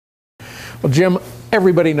Well, Jim,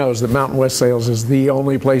 everybody knows that Mountain West Sales is the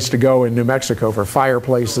only place to go in New Mexico for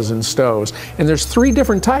fireplaces and stoves. And there's 3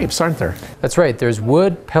 different types, aren't there? That's right. There's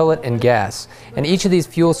wood, pellet, and gas. And each of these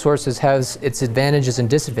fuel sources has its advantages and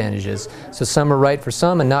disadvantages. So some are right for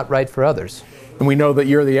some and not right for others. And we know that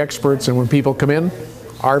you're the experts, and when people come in,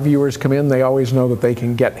 our viewers come in, they always know that they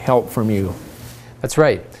can get help from you. That's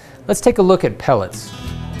right. Let's take a look at pellets.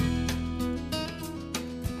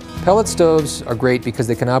 Pellet stoves are great because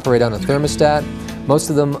they can operate on a thermostat.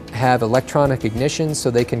 Most of them have electronic ignition,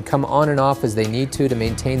 so they can come on and off as they need to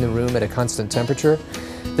maintain the room at a constant temperature.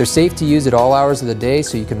 They're safe to use at all hours of the day,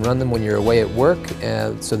 so you can run them when you're away at work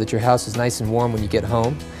so that your house is nice and warm when you get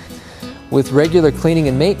home. With regular cleaning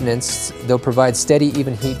and maintenance, they'll provide steady,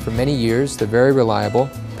 even heat for many years. They're very reliable.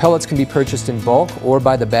 Pellets can be purchased in bulk or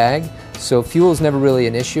by the bag, so fuel is never really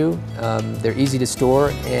an issue. They're easy to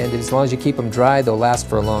store, and as long as you keep them dry, they'll last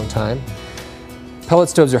for a long time. Pellet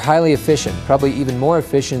stoves are highly efficient, probably even more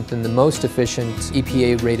efficient than the most efficient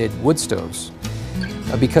EPA-rated wood stoves.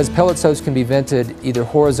 Because pellet stoves can be vented either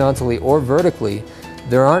horizontally or vertically,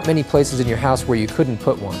 there aren't many places in your house where you couldn't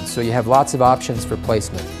put one, so you have lots of options for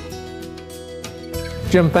placement.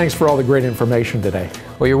 Jim, thanks for all the great information today.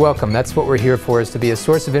 Well, you're welcome. That's what we're here for, is to be a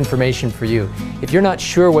source of information for you. If you're not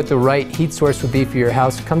sure what the right heat source would be for your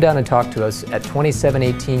house, come down and talk to us at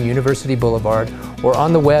 2718 University Boulevard or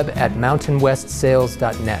on the web at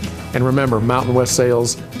mountainwestsales.net. And remember,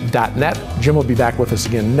 mountainwestsales.net. Jim will be back with us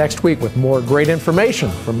again next week with more great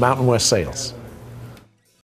information from Mountain West Sales.